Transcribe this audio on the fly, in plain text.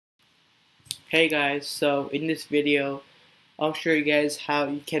Hey guys, so in this video I'll show you guys how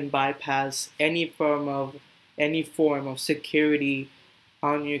you can bypass any form of security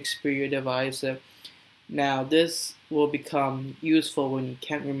on your Xperia device. Now this will become useful when you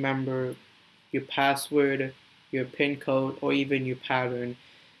can't remember your password, your PIN code, or even your pattern.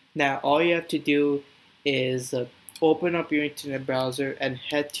 Now all you have to do is open up your internet browser and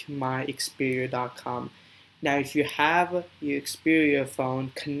head to myxperia.com. Now if you have your Xperia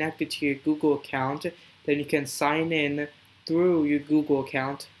phone connected to your Google account, then you can sign in through your Google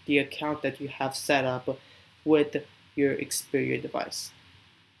account, the account that you have set up with your Xperia device.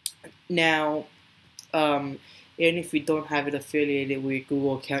 Now, and if you don't have it affiliated with your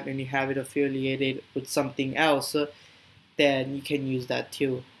Google account and you have it affiliated with something else, then you can use that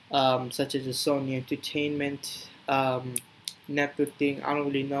too, such as a Sony Entertainment network thing. I don't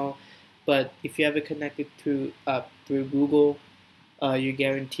really know, but if you have it connected through Google, you're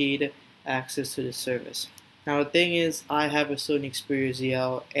guaranteed access to the service. Now the thing is, I have a Sony Xperia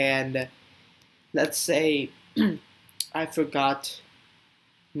ZL, and let's say I forgot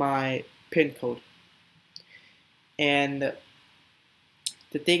my PIN code, and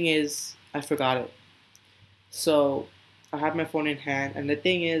the thing is, I forgot it. So I have my phone in hand, and the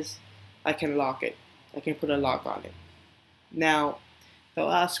thing is, I can lock it. I can put a lock on it. Now,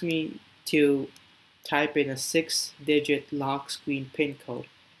 they'll ask me to type in a 6-digit lock screen PIN code.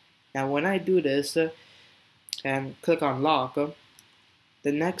 Now, when I do this and click on lock,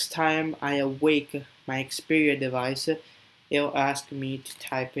 the next time I awake my Xperia device, it'll ask me to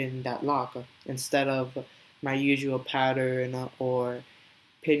type in that lock instead of my usual pattern or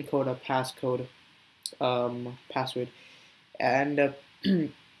PIN code or password. And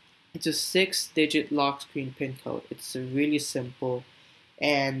it's a 6-digit lock screen PIN code. It's really simple,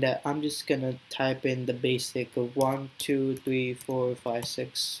 and I'm just gonna type in the basic of 1, 2, 3, 4, 5,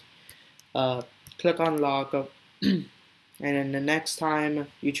 6. Click on lock, and then the next time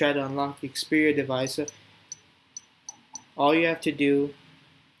you try to unlock the Xperia device, all you have to do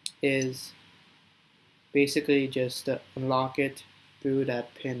is basically just unlock it through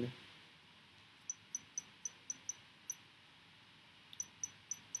that pin.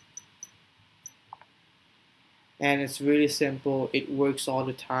 And it's really simple. It works all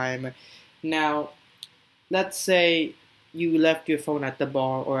the time. Now, let's say you left your phone at the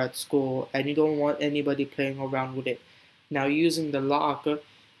bar or at school and you don't want anybody playing around with it. Now, using the lock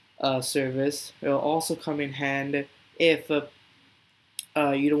service, it will also come in hand if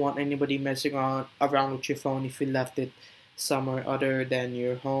you don't want anybody messing around with your phone if you left it somewhere other than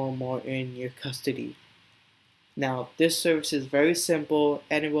your home or in your custody. Now, this service is very simple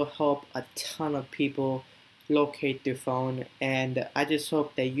and it will help a ton of people locate their phone, and I just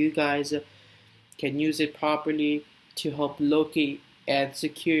hope that you guys can use it properly to help locate and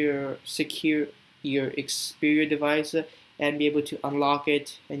secure your Xperia device and be able to unlock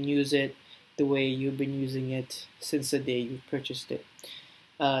it and use it the way you've been using it since the day you purchased it.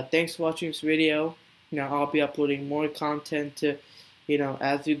 Thanks for watching this video. Now I'll be uploading more content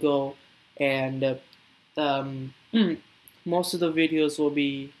as we go, and most of the videos will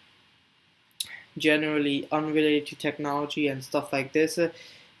be generally unrelated to technology and stuff like this,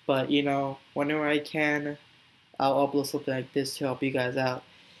 but whenever I can, I'll upload something like this to help you guys out.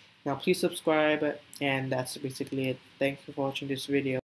 Now please subscribe, and that's basically it. Thank you for watching this video.